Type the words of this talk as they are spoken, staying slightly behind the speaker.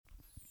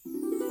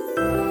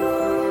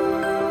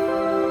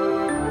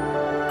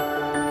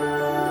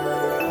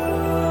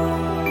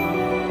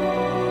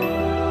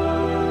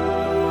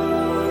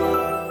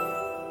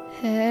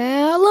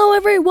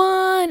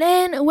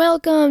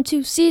welcome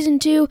to Season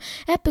 2,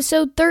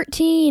 Episode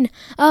 13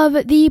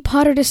 of the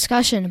Potter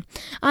Discussion.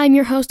 I'm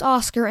your host,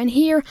 Oscar, and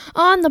here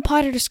on the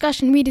Potter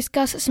Discussion, we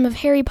discuss some of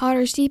Harry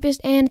Potter's deepest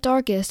and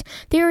darkest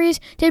theories,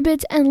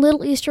 tidbits, and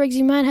little Easter eggs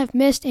you might have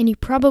missed, and you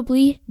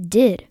probably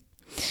did.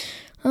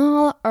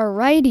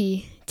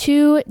 Alrighty,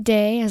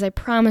 today, as I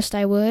promised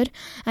I would,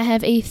 I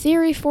have a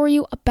theory for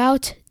you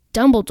about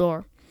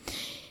Dumbledore.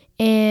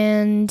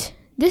 And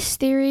this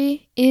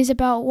theory is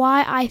about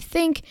why I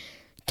think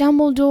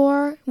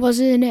Dumbledore was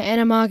an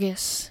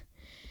animagus.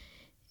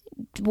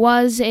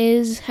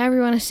 Is, however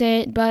you want to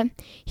say it, but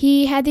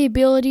he had the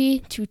ability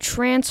to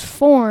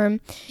transform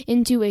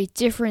into a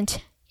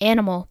different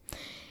animal.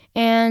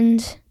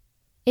 And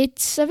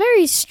it's a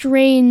very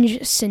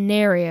strange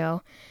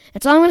scenario.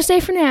 That's all I'm going to say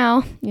for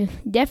now. You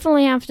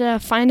definitely have to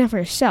find out for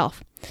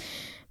yourself.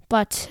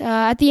 But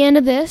at the end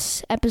of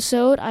this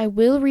episode, I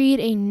will read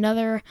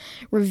another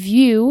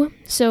review.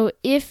 So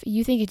if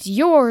you think it's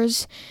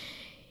yours,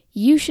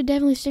 you should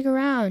definitely stick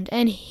around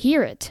and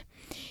hear it.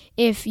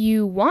 If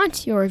you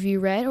want your review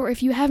read, or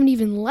if you haven't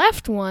even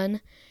left one,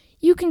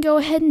 you can go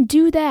ahead and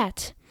do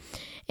that.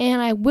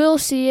 And I will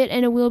see it,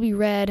 and it will be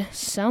read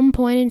some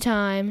point in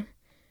time.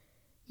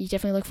 You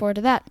definitely look forward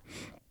to that.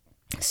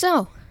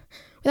 So,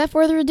 without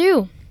further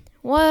ado,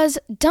 was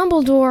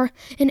Dumbledore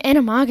an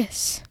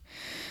animagus?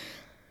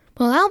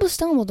 Well, Albus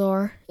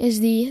Dumbledore is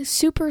the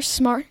super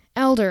smart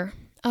elder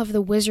of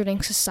the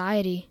Wizarding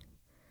Society.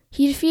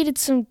 He defeated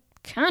some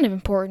kind of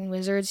important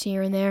wizards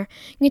here and there,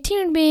 and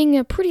continued being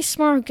a pretty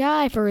smart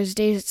guy for his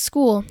days at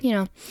school,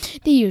 the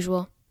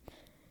usual.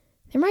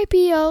 There might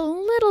be a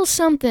little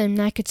something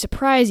that could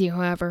surprise you,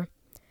 however.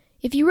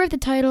 If you read the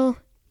title,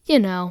 you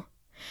know.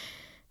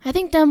 I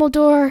think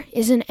Dumbledore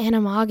is an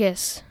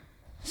animagus.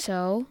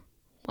 So,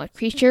 what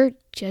creature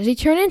does he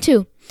turn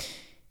into?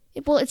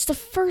 Well, it's the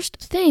first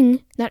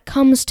thing that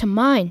comes to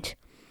mind.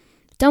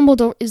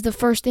 Dumbledore is the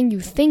first thing you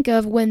think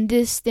of when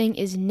this thing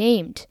is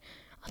named.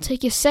 I'll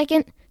take you a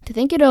second to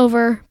think it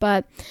over,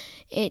 but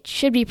it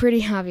should be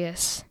pretty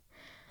obvious.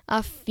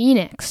 A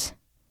phoenix.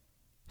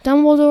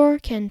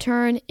 Dumbledore can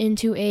turn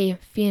into a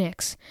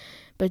phoenix,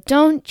 but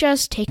don't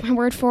just take my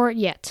word for it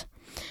yet.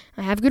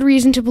 I have good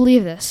reason to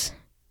believe this.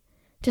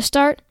 To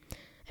start,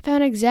 I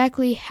found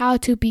exactly how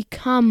to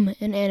become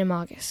an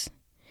animagus.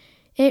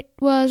 It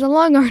was a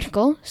long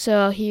article,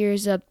 so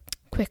here's a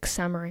quick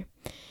summary.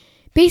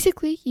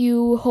 Basically,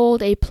 you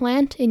hold a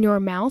plant in your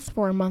mouth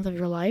for a month of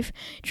your life,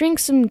 drink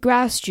some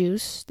grass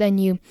juice, then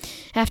you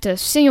have to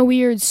sing a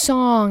weird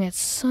song at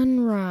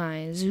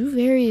sunrise. Ooh,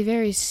 very,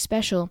 very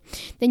special.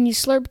 Then you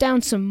slurp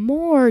down some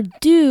more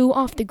dew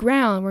off the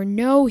ground where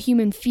no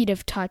human feet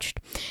have touched,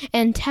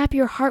 and tap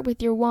your heart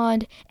with your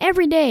wand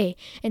every day,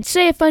 and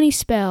say a funny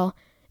spell.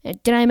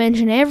 Did I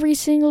mention every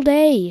single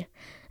day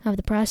of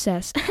the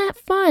process?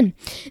 Fun.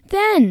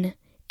 Then,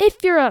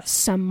 if you're a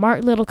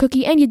smart little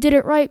cookie and you did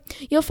it right,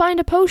 you'll find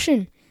a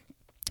potion.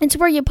 It's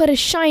where you put a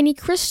shiny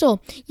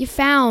crystal you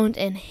found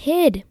and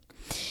hid.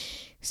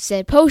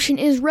 Said potion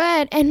is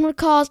red and would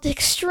cause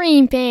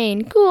extreme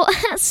pain. Cool,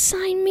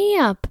 sign me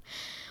up.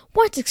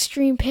 Once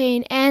extreme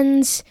pain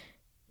ends,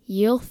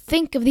 you'll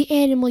think of the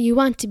animal you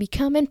want to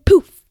become and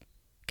poof,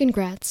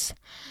 congrats.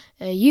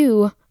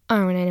 You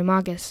are an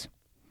animagus.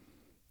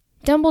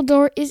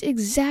 Dumbledore is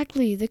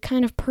exactly the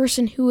kind of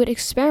person who would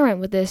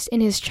experiment with this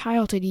in his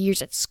childhood years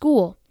at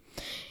school,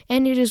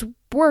 and it has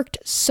worked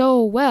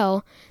so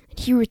well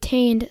that he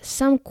retained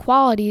some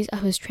qualities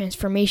of his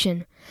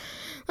transformation.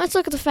 Let's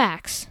look at the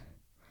facts.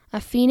 A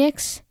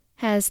phoenix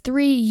has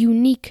 3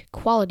 unique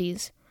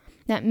qualities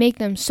that make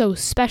them so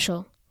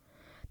special.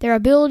 Their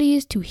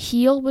abilities to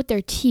heal with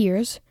their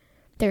tears,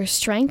 their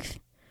strength,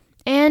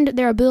 and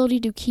their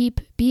ability to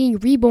keep being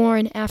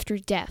reborn after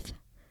death.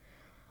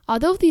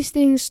 Although these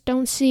things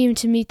don't seem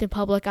to meet the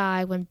public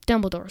eye when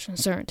Dumbledore is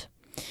concerned.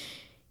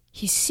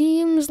 He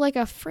seems like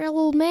a frail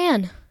old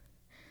man,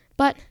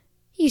 but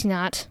he's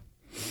not.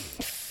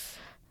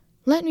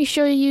 Let me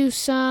show you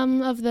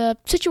some of the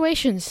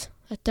situations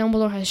that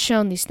Dumbledore has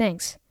shown these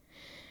things.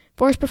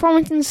 For his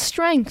performance and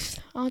strength,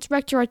 I'll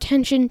direct your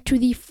attention to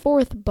the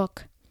 4th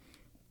book.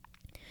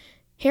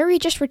 Harry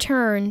just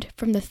returned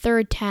from the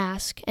 3rd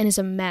task and is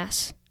a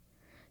mess.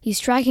 He's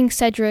tracking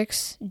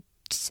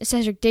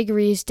Cedric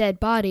Diggory's dead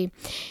body,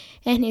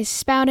 and is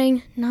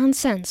spouting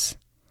nonsense.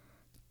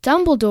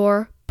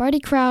 Dumbledore, Barty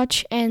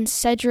Crouch, and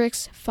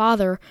Cedric's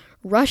father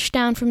rush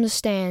down from the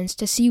stands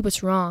to see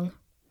what's wrong.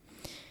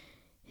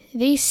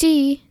 They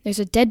see there's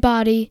a dead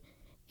body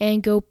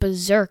and go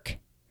berserk.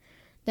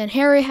 Then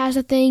Harry has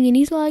a thing, and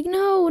he's like,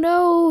 no,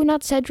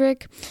 not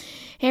Cedric.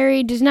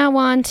 Harry does not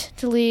want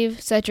to leave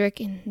Cedric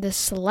in the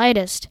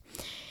slightest.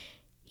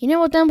 You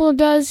know what Dumbledore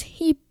does?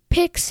 He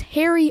picks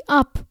Harry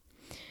up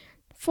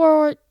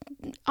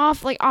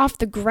off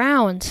the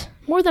ground,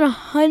 more than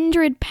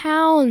 100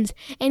 pounds,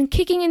 and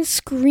kicking and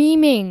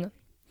screaming.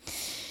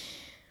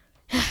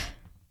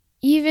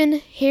 Even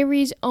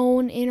Harry's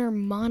own inner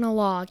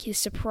monologue is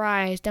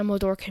surprised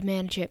Dumbledore could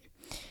manage it.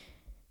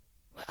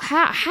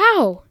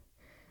 How?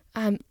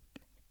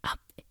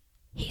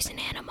 He's an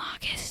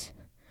animagus.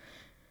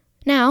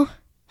 Now,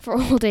 for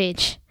old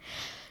age.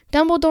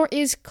 Dumbledore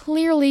is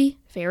clearly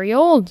very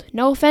old.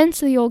 No offense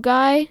to the old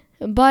guy,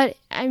 but,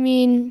 I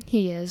mean,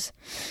 he is.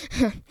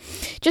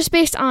 Just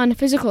based on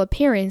physical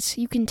appearance,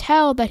 you can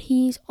tell that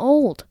he's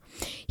old.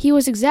 He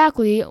was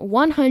exactly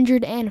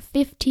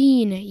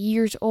 115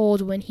 years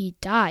old when he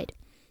died.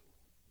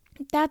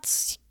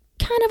 That's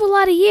kind of a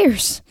lot of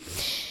years.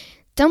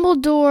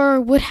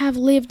 Dumbledore would have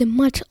lived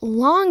much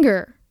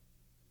longer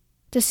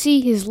to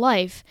see his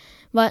life,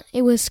 but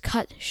it was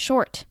cut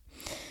short.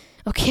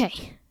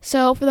 Okay,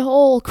 so for the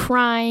whole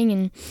crying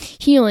and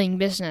healing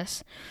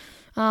business,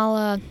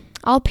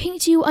 I'll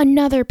paint you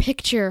another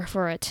picture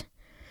for it.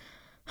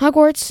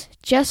 Hogwarts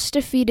just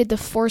defeated the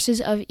forces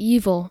of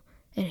evil,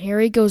 and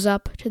Harry goes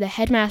up to the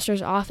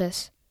headmaster's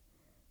office.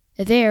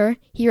 There,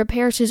 he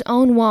repairs his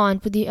own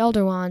wand with the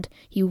Elder Wand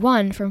he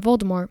won from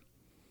Voldemort.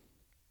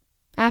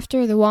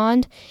 After the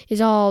wand is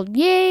all,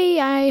 "Yay,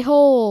 I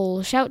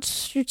hole,"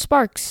 shouts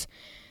sparks,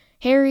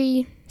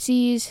 Harry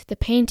sees the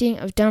painting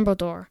of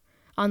Dumbledore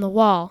on the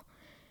wall.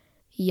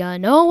 You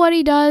know what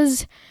he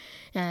does?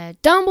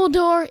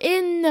 Dumbledore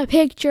in the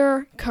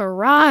picture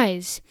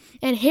cries,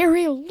 and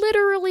Harry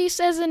literally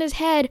says in his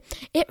head,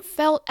 it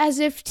felt as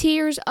if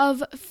tears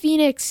of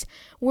Phoenix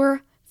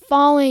were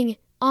falling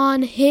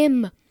on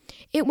him.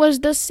 It was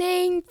the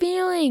same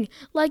feeling,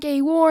 like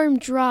a warm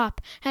drop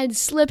had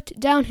slipped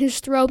down his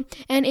throat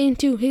and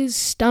into his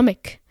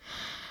stomach.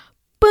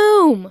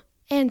 Boom!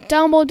 And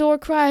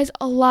Dumbledore cries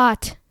a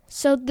lot,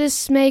 so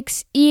this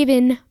makes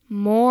even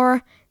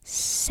more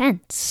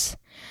sense.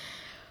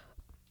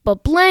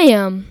 But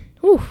blam!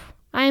 Whew,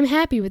 I am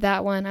happy with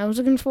that one. I was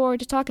looking forward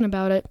to talking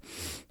about it.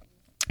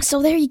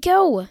 So there you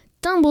go.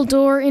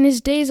 Dumbledore, in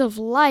his days of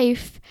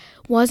life,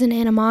 was an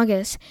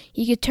animagus.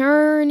 He could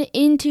turn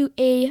into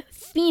a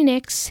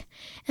phoenix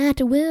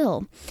at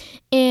will.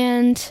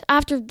 And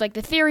after,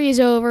 the theory is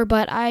over,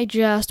 but I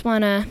just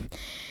want to...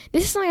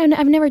 This is something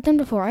I've never done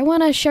before. I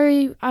want to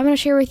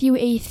share with you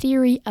a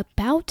theory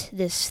about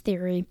this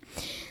theory.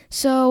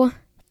 So,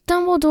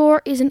 Dumbledore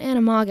is an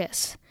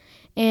animagus.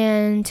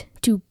 And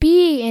to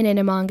be an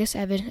animagus,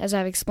 as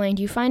I've explained,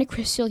 you find a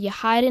crystal, you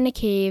hide in a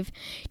cave,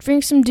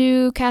 drink some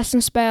dew, cast some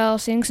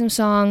spells, sing some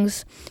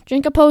songs,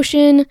 drink a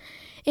potion.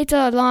 It's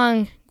a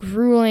long,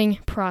 grueling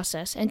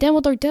process. And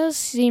Dumbledore does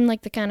seem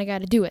like the kind of guy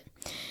to do it.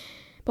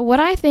 But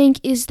what I think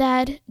is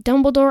that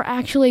Dumbledore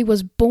actually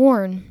was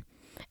born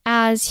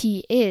as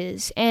he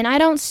is. And I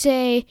don't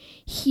say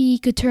he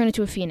could turn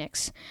into a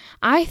phoenix.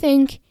 I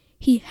think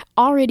he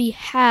already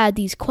had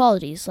these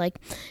qualities. Like,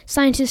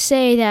 scientists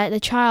say that the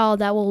child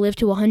that will live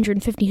to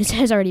 150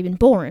 has already been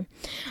born.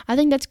 I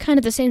think that's kind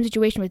of the same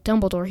situation with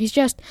Dumbledore. He's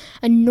just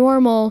a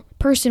normal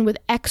person with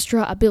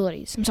extra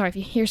abilities. I'm sorry if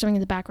you hear something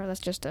in the background. That's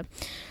just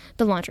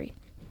the laundry.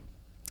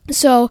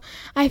 So,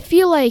 I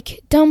feel like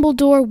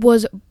Dumbledore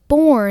was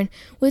born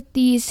with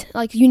these,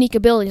 unique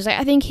abilities.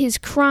 I think his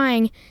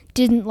crying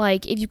didn't,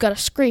 if you got a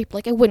scrape,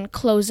 it wouldn't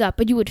close up,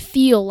 but you would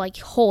feel,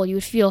 whole. You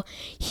would feel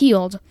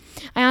healed.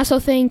 I also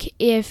think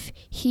if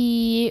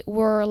he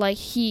were,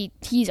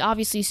 he's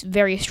obviously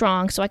very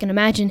strong, so I can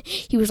imagine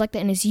he was like that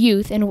in his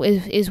youth, and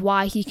is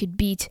why he could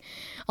beat,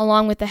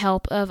 along with the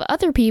help of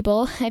other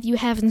people, if you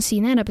haven't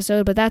seen that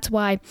episode, but that's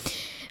why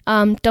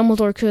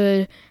Dumbledore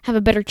could have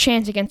a better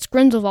chance against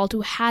Grindelwald,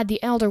 who had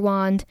the Elder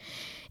Wand.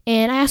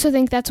 And I also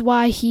think that's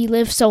why he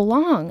lived so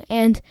long.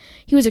 And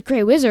he was a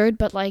great wizard,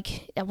 but,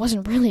 that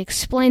wasn't really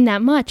explained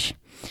that much.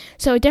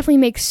 So it definitely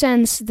makes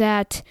sense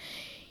that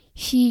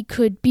he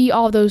could be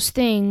all those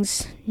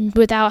things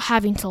without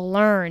having to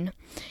learn.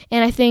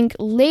 And I think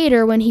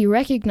later, when he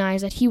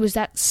recognized that he was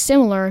that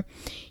similar,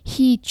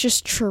 he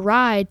just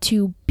tried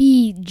to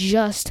be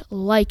just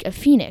like a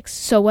phoenix.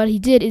 So what he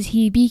did is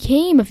he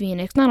became a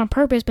phoenix, not on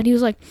purpose, but he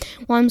was like,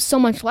 well, I'm so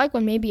much like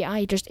one, maybe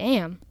I just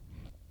am.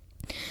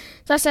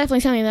 So that's definitely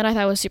something that I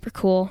thought was super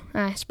cool.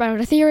 I sprouted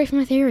a theory from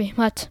a theory.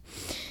 But,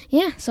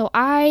 yeah, so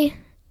I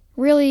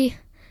really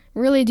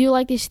do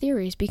like these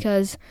theories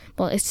because,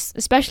 well, it's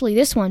especially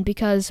this one,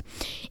 because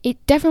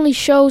it definitely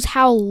shows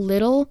how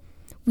little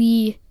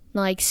we,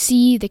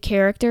 see the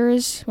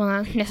characters. Well,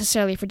 not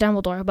necessarily for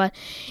Dumbledore, but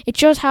it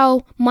shows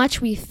how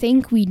much we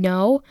think we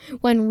know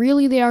when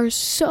really there are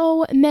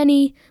so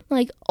many,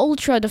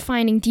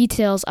 ultra-defining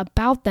details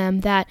about them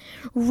that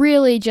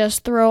really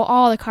just throw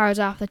all the cards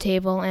off the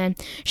table and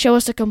show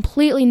us a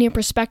completely new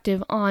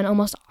perspective on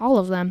almost all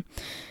of them.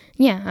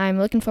 Yeah, I'm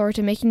looking forward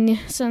to making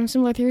some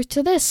similar theories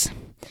to this.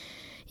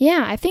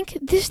 Yeah, I think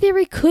this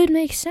theory could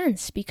make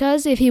sense,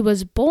 because if he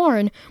was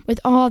born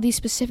with all these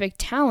specific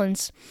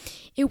talents,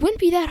 it wouldn't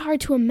be that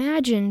hard to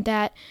imagine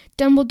that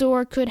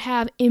Dumbledore could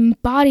have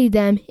embodied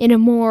them in a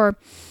more,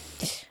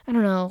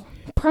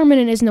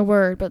 permanent isn't the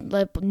word, but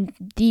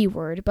the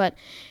word, but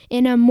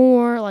in a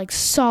more,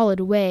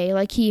 solid way.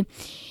 He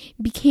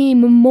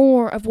became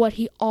more of what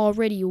he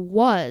already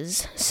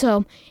was.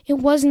 So it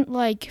wasn't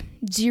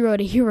 0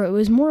 to hero. It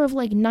was more of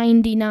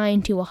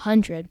 99 to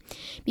 100.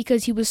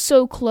 Because he was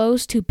so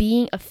close to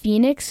being a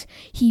phoenix,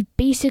 he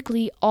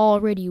basically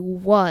already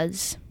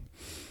was.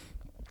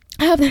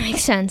 I hope that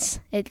makes sense.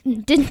 It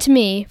didn't to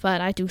me, but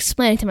I had to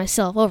explain it to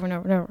myself over and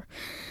over and over.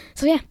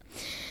 So yeah.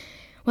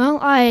 Well,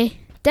 I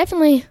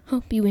definitely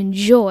hope you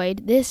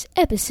enjoyed this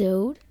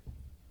episode.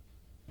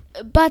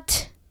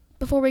 But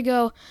before we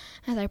go,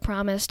 as I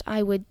promised,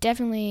 I would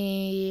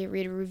definitely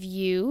read a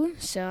review,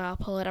 so I'll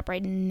pull it up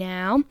right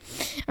now.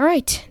 All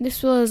right,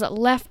 this was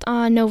left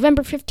on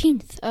November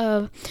 15th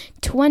of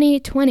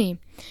 2020.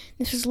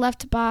 This was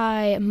left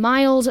by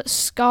Miles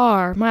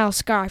Scar. Miles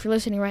Scar, if you're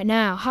listening right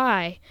now,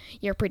 hi,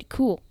 you're pretty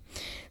cool.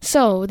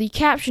 So, the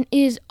caption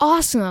is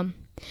awesome.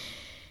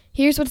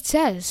 Here's what it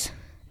says.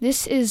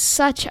 This is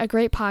such a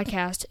great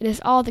podcast. It is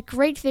all the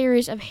great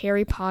theories of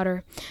Harry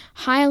Potter.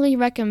 Highly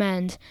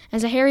recommend.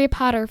 As a Harry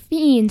Potter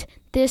fiend,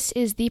 this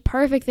is the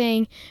perfect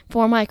thing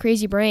for my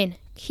crazy brain.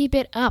 Keep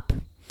it up.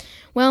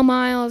 Well,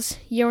 Miles,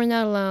 you're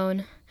not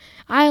alone.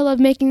 I love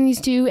making these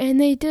too, and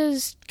they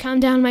does calm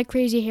down my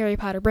crazy Harry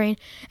Potter brain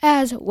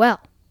as well.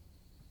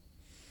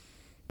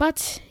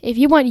 But if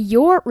you want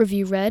your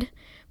review read,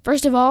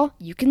 first of all,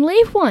 you can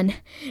leave one.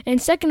 And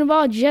second of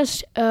all,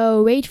 just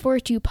wait for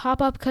it to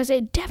pop up, because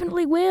it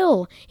definitely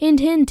will.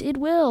 Hint, hint, it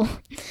will.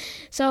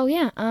 So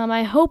yeah,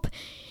 I hope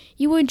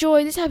you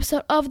enjoy this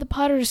episode of the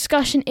Potter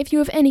Discussion. If you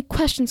have any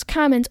questions,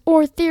 comments,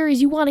 or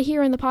theories you want to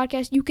hear in the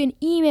podcast, you can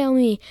email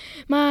me.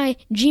 My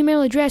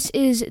Gmail address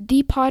is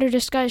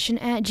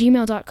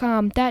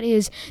thepotterdiscussion@gmail.com. That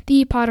is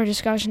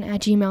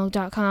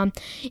thepotterdiscussion@gmail.com.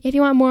 If you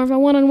want more of a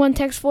one-on-one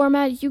text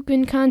format, you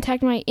can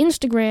contact my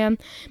Instagram.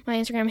 My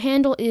Instagram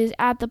handle is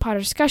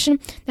 @thepotterdiscussion.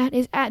 That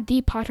is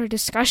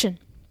 @thepotterdiscussion.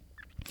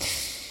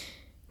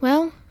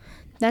 Well,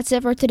 that's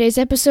it for today's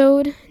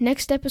episode.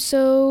 Next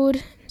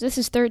episode, this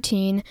is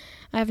 13.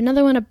 I have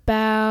another one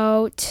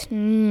about,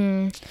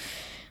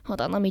 hold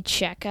on, let me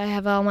check. I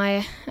have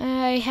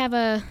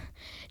a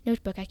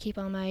notebook I keep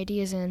all my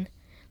ideas in.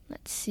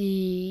 Let's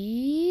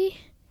see.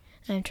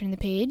 I'm turning the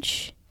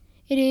page.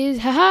 It is,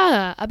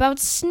 about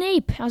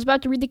Snape. I was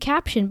about to read the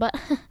caption, but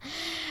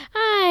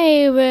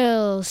I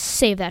will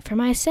save that for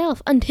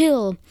myself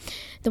until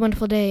the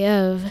wonderful day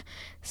of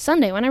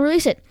Sunday when I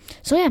release it.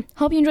 So yeah,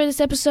 hope you enjoyed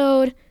this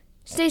episode.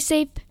 Stay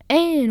safe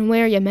and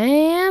wear your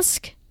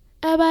mask.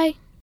 Bye-bye.